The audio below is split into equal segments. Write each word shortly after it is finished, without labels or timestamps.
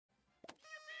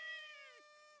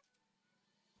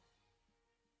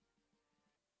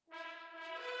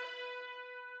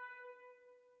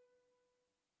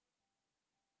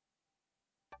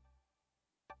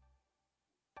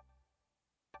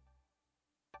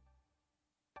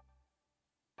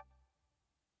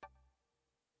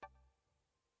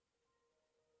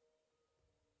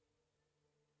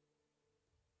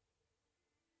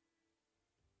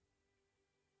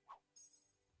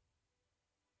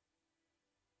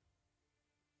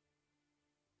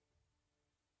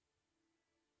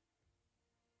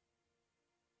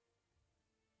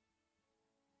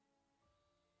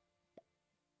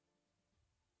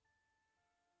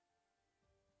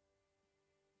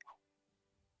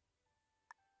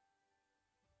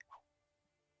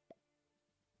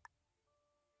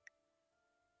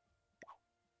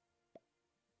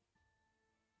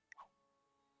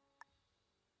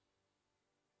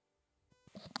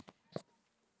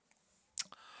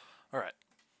Alright,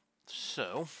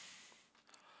 so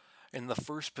in the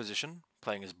first position,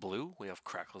 playing as blue, we have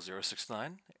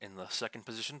Crackle069. In the second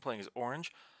position, playing as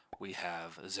orange, we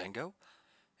have Zengo.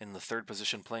 In the third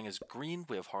position, playing as green,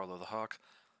 we have Harlow the Hawk.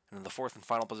 And in the fourth and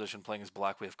final position, playing as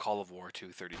black, we have Call of War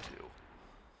 232.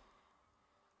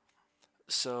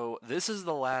 So this is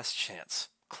the last chance.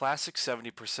 Classic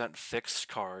 70% fixed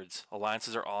cards.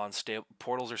 Alliances are on.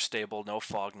 Portals are stable. No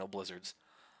fog. No blizzards.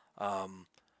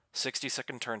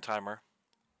 60-second turn timer.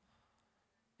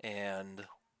 And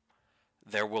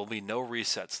there will be no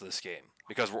resets this game.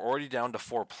 Because we're already down to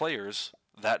 4 players,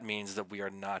 that means that we are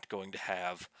not going to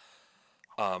have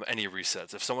any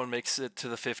resets. If someone makes it to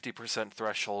the 50%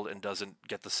 threshold and doesn't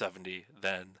get the 70,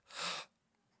 then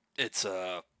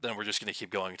then we're just going to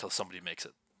keep going until somebody makes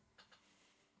it.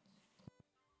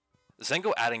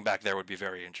 Zengo adding back there would be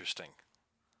very interesting.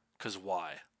 Because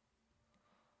why?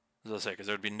 As I say, because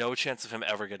there would be no chance of him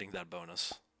ever getting that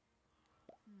bonus.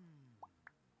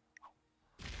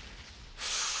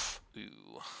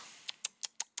 Ooh.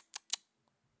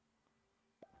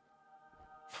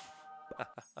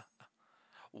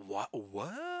 What?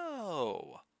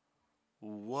 Whoa!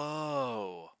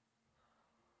 Whoa!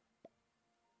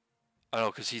 Oh no,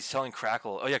 because he's telling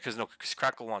Crackle. Oh yeah, because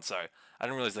Crackle wants. Sorry, I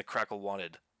didn't realize that Crackle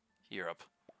wanted Europe.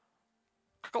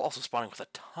 Crackle also spawning with a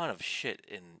ton of shit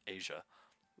in Asia.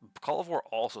 Call of War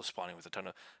also spawning with a ton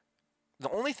of. The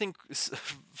only thing,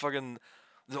 fucking,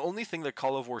 the only thing that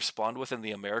Call of War spawned with in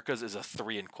the Americas is a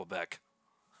 3 in Quebec.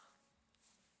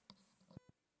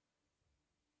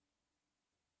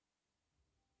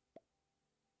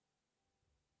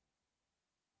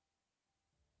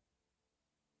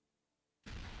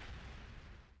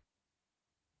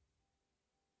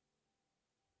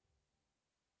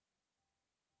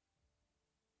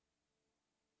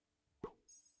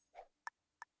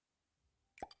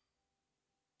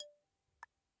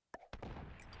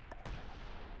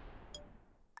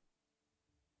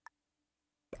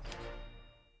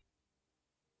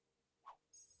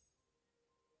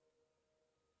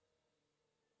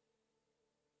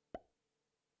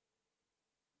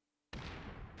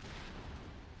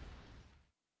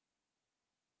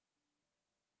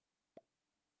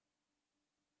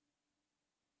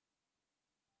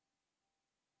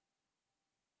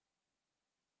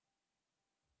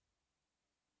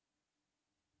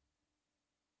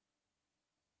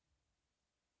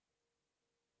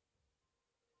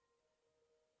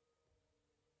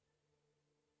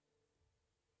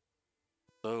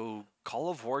 So Call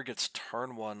of War gets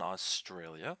turn 1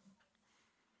 Australia.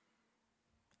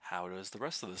 How does the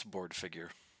rest of this board figure?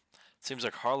 Seems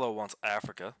like Harlow wants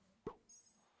Africa.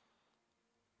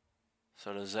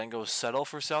 So does Zengo settle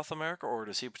for South America, or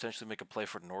does he potentially make a play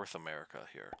for North America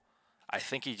here? I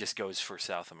think he just goes for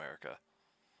South America.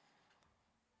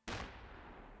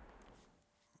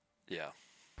 Yeah.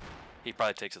 He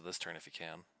probably takes it this turn if he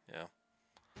can. Yeah.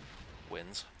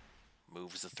 Wins.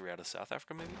 Moves the 3 out of South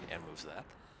Africa, maybe? And moves that.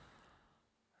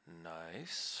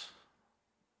 Nice.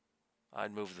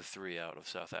 I'd move the 3 out of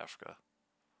South Africa.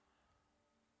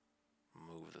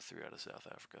 Move the 3 out of South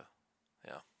Africa.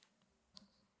 Yeah.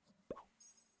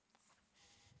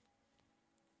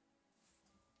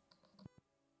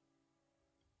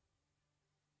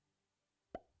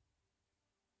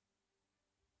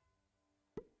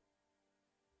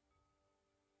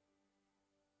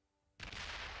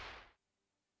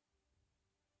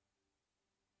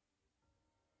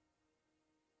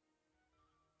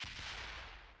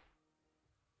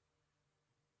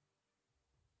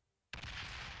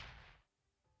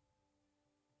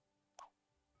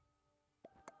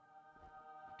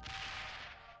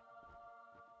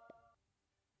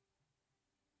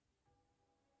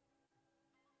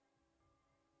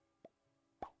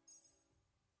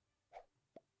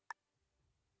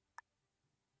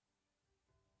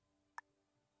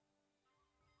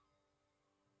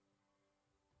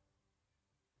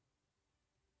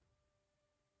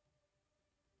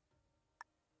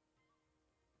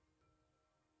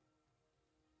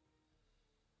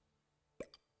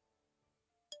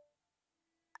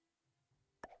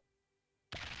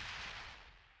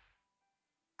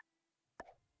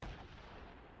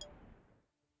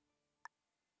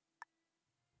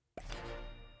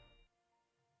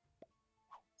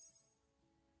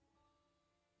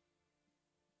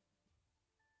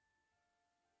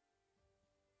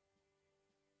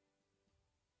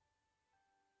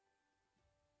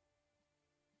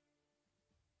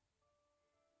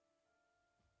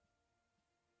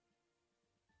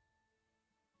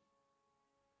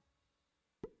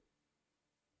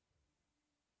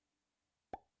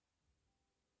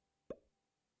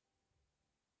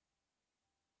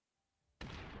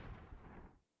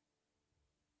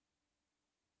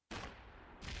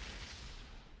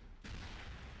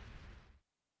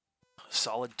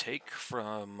 solid take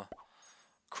from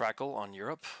Crackle on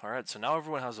Europe. Alright, so now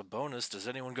everyone has a bonus. Does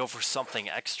anyone go for something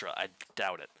extra? I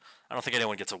doubt it. I don't think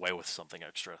anyone gets away with something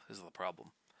extra, is the problem.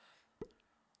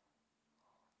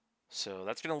 So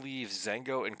that's going to leave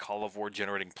Zango and Call of War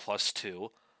generating +2,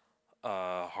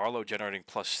 Harlow generating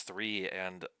 +3,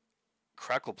 and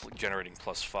Crackle generating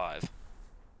 +5.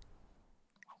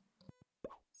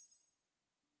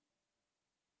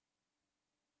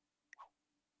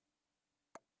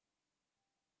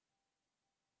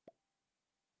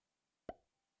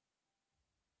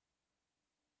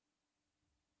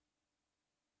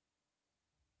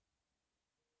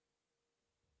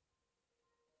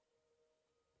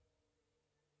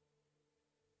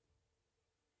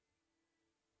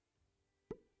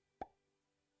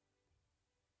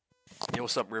 Yo,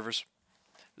 what's up, Rivers?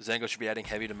 Zango should be adding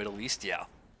heavy to Middle East? Yeah,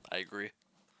 I agree.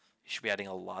 He should be adding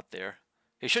a lot there.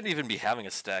 He shouldn't even be having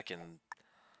a stack in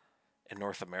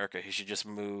North America. He should just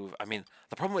move. I mean,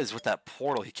 the problem is with that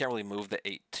portal, he can't really move the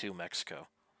 8 to Mexico.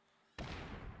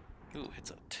 Ooh,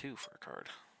 hits a 2 for a card.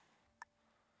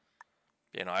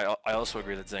 You know, I also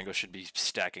agree that Zango should be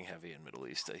stacking heavy in Middle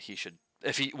East. He should,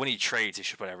 when he trades, he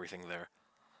should put everything there,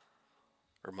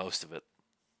 or most of it.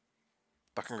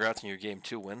 But congrats on your game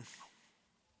 2 win.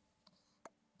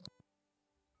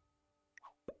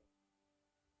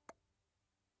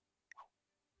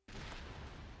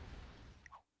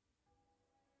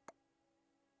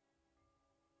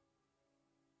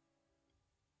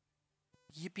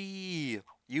 Yippee!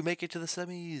 You make it to the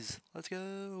semis. Let's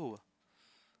go.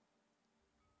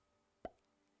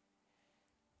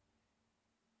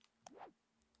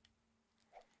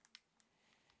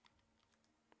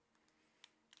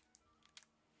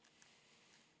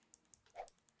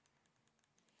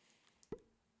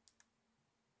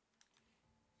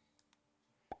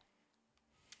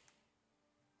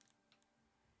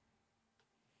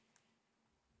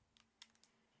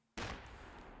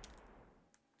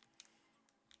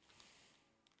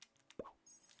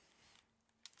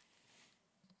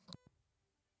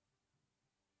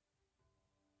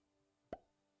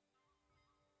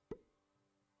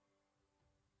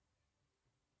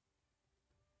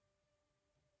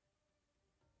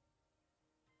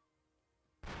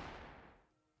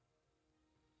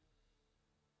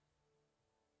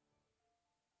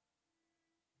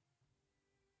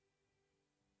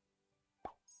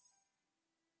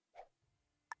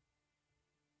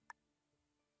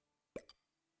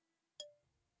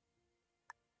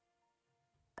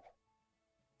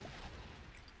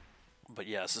 But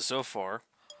yeah, so far,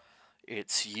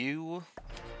 it's you.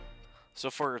 So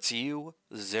far, it's you,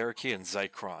 Zeraki, and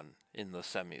Zycron in the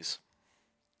semis.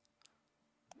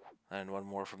 And one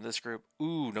more from this group.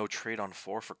 Ooh, no trade on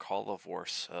 4 for Call of War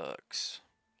sucks.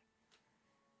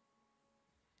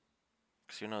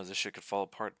 Because who knows, this shit could fall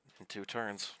apart in 2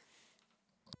 turns.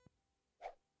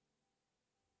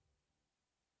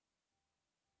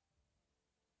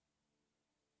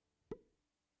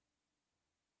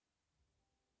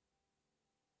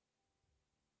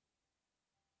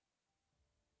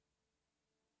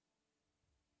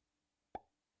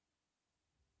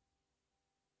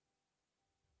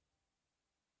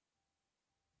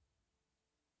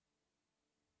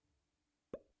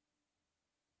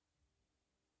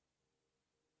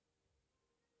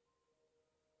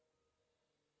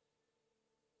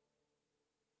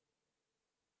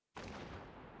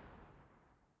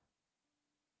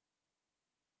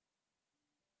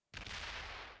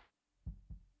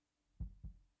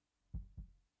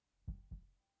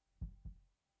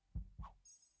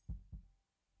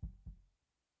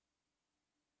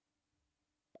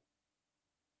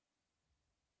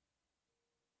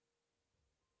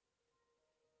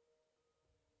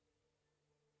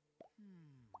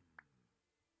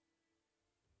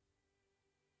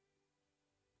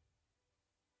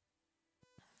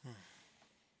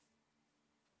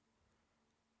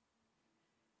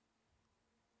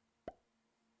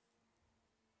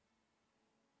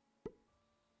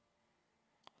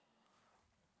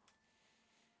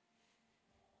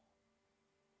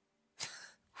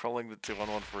 Rolling the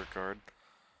 2-on-1 for a card.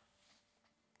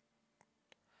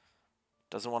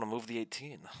 Doesn't want to move the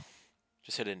 18.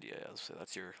 Just hit India, yeah, so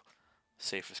that's your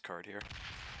safest card here.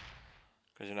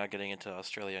 Because you're not getting into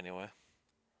Australia anyway.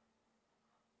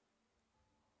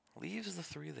 Leaves the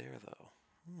 3 there, though.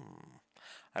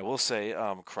 I will say,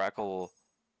 Crackle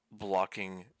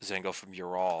blocking Zango from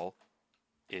Ural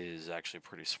is actually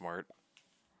pretty smart.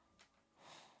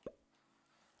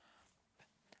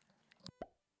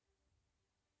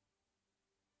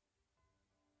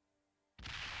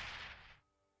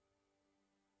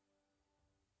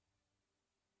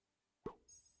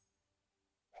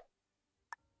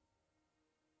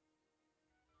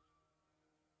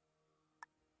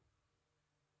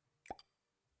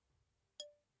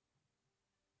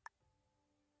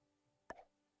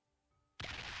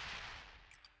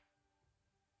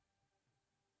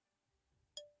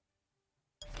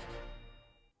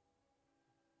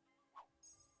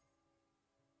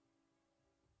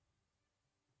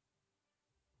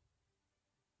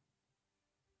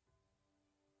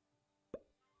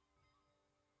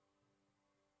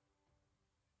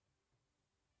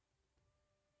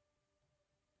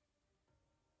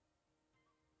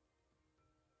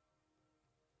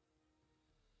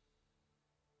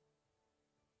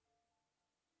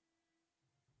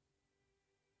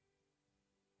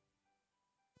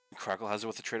 Crackle has it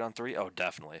with the trade on 3? Oh,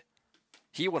 definitely.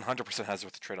 He 100% has it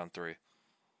with the trade on 3.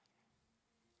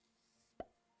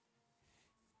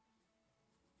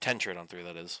 10 trade on 3,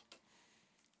 that is.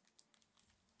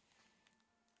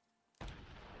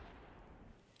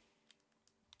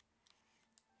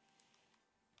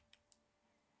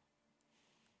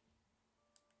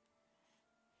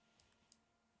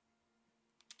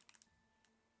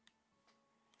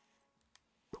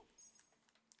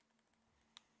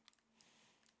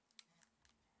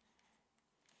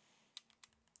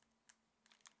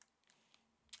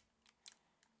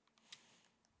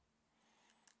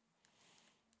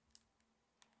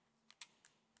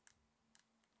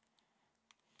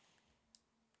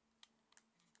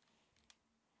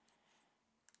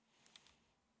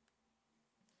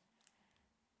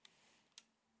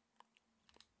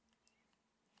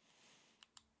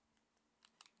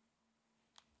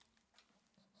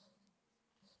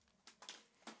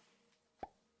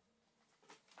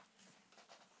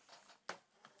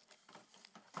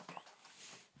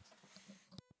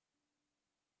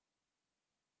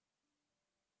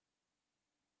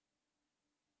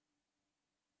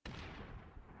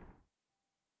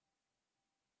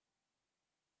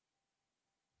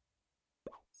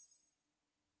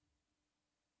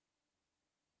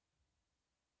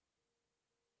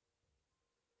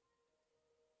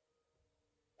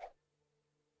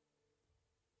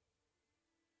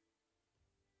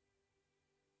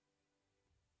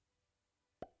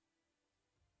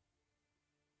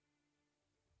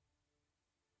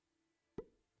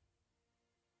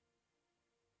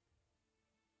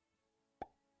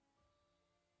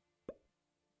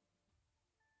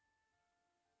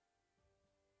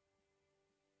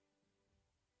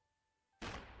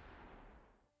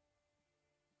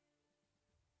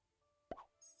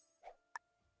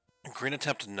 Green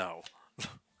attempt, no.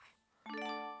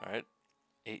 Alright.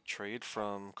 8 trade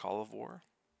from Call of War.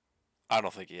 I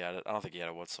don't think he had it. I don't think he had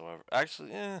it whatsoever.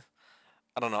 Actually, I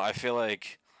don't know. I feel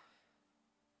like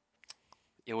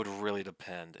it would really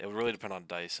depend. It would really depend on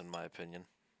dice, in my opinion.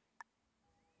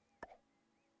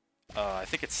 I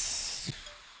think it's...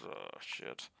 Oh,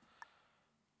 shit.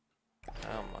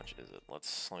 How much is it? Let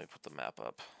me put the map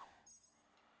up.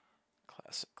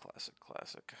 Classic, classic,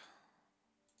 classic.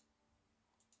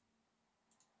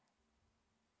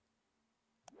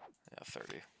 Yeah,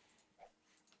 30.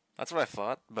 That's what I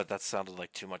thought, but that sounded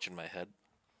like too much in my head.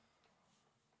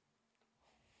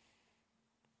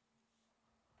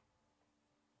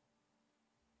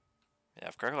 Yeah,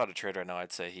 if Crackle had a trade right now,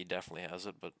 I'd say he definitely has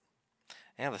it, but...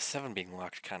 Yeah, the 7 being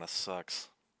locked kind of sucks.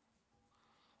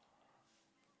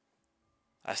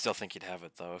 I still think he'd have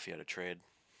it, though, if he had a trade.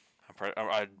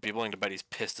 I'd be willing to bet he's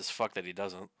pissed as fuck that he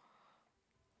doesn't.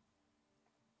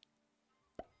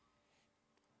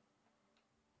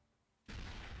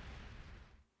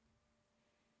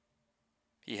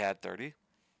 He had 30.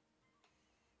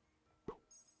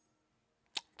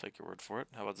 Take your word for it.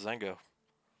 How about Zengo?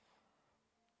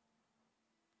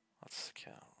 Let's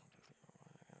count.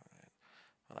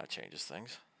 Well, that changes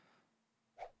things.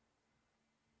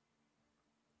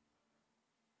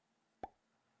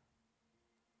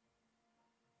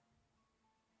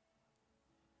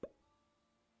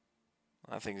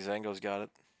 I think Zengo's got it.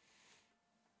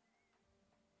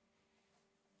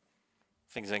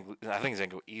 I think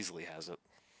Zengo easily has it.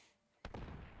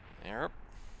 Yep.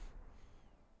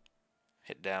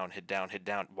 Hit down, hit down, hit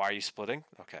down. Why are you splitting?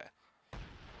 Okay.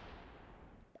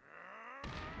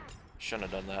 Shouldn't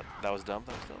have done that. That was dumb.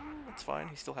 That's fine.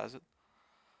 He still has it.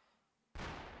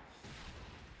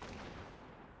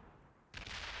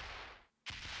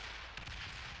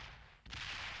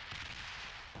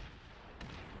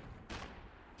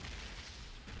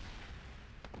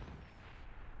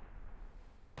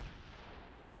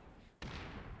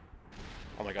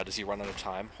 Oh my god, does he run out of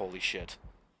time? Holy shit.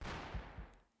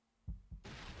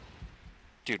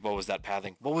 Dude, what was that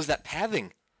pathing? What was that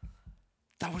pathing?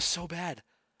 That was so bad.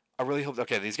 I really hope...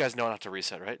 Okay, these guys know not to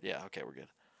reset, right? Yeah, okay, we're good.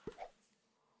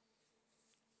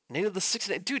 Native the 6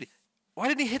 and 8. Dude, why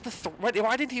didn't he hit the... Why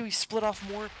didn't he split off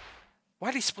more? Why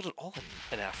did he split it all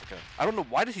in Africa? I don't know.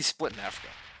 Why did he split in Africa?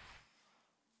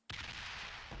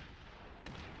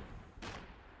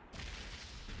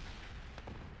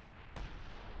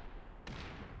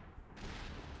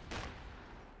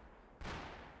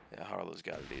 Yeah, Harlow's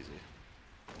got it easy.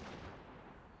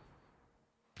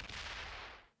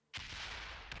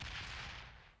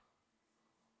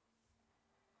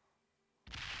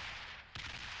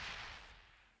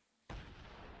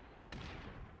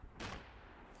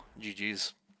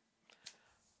 GG's.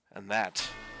 And that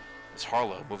is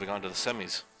Harlow moving on to the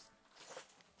semis.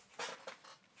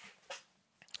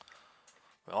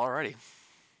 Well, alrighty.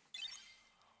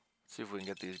 See if we can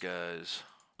get these guys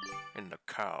in the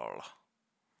car.